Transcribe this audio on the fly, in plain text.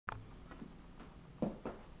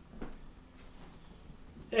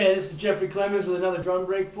Hey, this is Clemens with another drum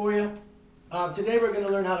break for you. Today we're going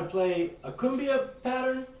to learn how to play a cumbia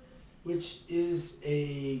pattern, which is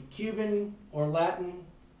a Cuban or Latin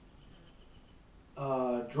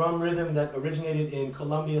drum rhythm that originated in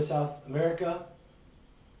Colombia, South America.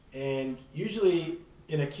 And usually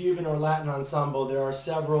in a Cuban or Latin ensemble there are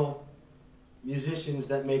several musicians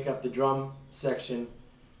that make up the drum section.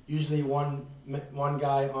 Usually one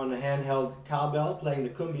guy on a handheld cowbell playing the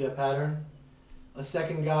cumbia pattern, a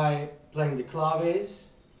second guy playing the claves,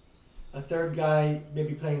 a third guy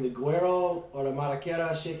maybe playing the güero or the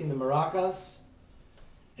maraquera, shaking the maracas,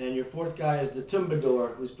 and your fourth guy is the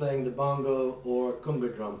tumbador, who's playing the bongo or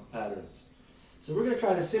cumbia drum patterns. So we're going to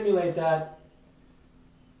try to simulate that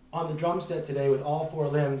on the drum set today with all four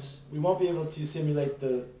limbs. We won't be able to simulate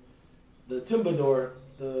the tumbador,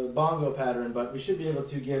 the bongo pattern, but we should be able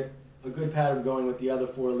to get a good pattern going with the other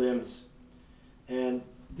four limbs. And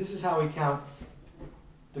this is how we count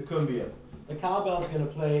the cumbia. The cowbell is going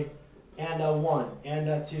to play and a 1, and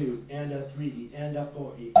a 2, and a 3, and a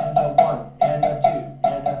 4, and a 1, and a 2,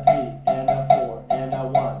 and a 3, and a 4, and a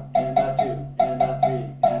 1, and a 2, and a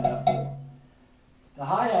 3, and a 4. The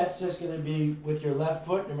hi-hat's just going to be with your left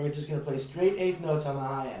foot, and we're just going to play straight eighth notes on the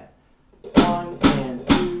hi-hat. 1 and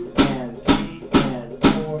 2 and 3 and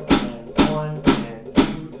 4 and 1 and 2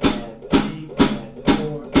 and 3 and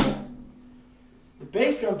 4 and. The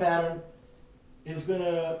bass drum pattern is going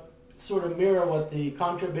to sort of mirror what the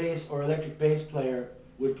contrabass or electric bass player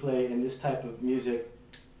would play in this type of music.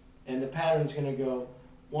 And the pattern is going to go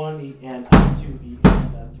 1 E and a 2 E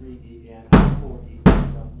and a 3 E and a 4 E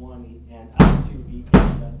and a 1 E and a 2 E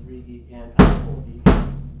and a 3 E and a 4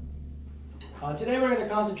 E. Today we're going to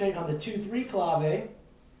concentrate on the 2-3 clave.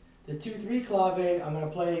 The 2-3 clave I'm going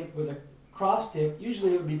to play with a cross stick.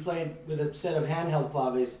 Usually it would be played with a set of handheld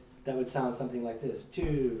claves that would sound something like this.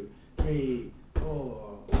 2, 3,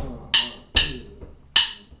 4, 1, 2,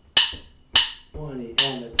 1 E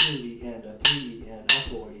and a 2 E and a 3 E and a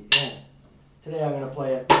 4 E and. Today I'm going to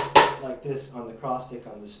play it like this on the cross stick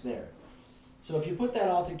on the snare. So if you put that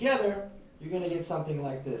all together, you're going to get something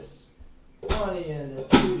like this. 1 E and a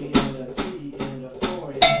 2 E and a 3 E and a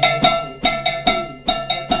 4 E and a 1 E.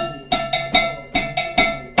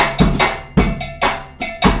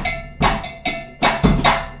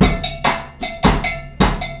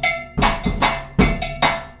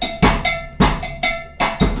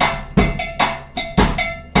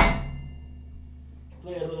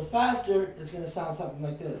 Play it a little faster, it's going to sound something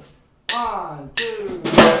like this. 1, 2.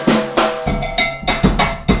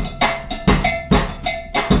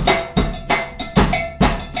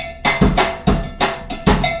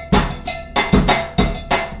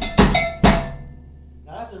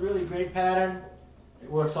 Now that's a really great pattern. It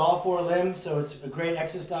works all four limbs, so it's a great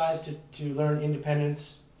exercise to learn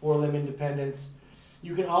independence, four-limb independence.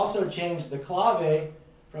 You can also change the clave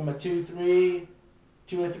from a 2-3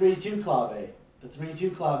 to a 3-2 clave. The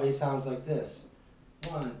 3-2 clave sounds like this.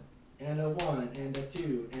 1 and a 1 and a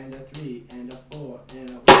 2 and a 3 and a 4 and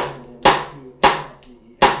a 1 and a 2 and a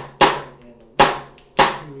 3 and a 4 and a 1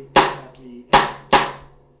 and a 3 and.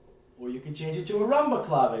 Or you can change it to a rumba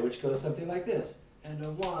clave, which goes something like this. And a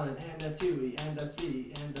 1 and a 2 and a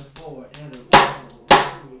 3 and a 4 and a 1 and a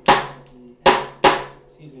 2 and a 3 and.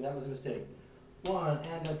 Excuse me, that was a mistake. 1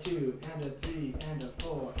 and a 2 and a 3 and a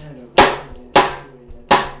 4 and a 1 and a 2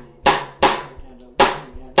 and a 3.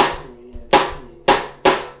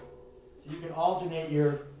 So you can alternate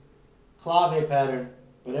your clave pattern,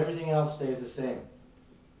 but everything else stays the same.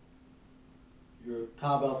 Your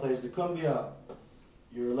cowbell plays the cumbia,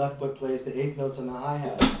 your left foot plays the eighth notes on the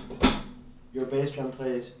hi-hat, your bass drum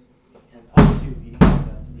plays an up 2 E and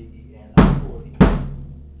a 3 E and a 4 E.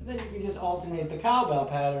 And then you can just alternate the cowbell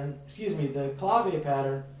pattern, the clave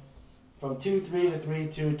pattern from 2-3 to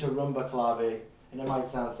 3-2 to rumba clave, and it might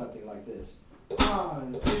sound something like this.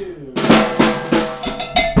 1, 2.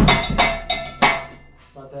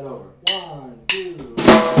 Start that over. 1, 2.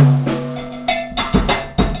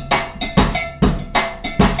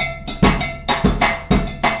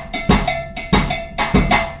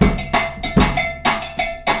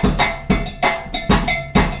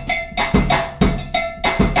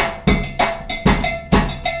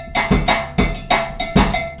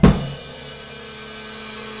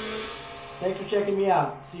 Thanks for checking me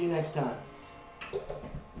out. See you next time.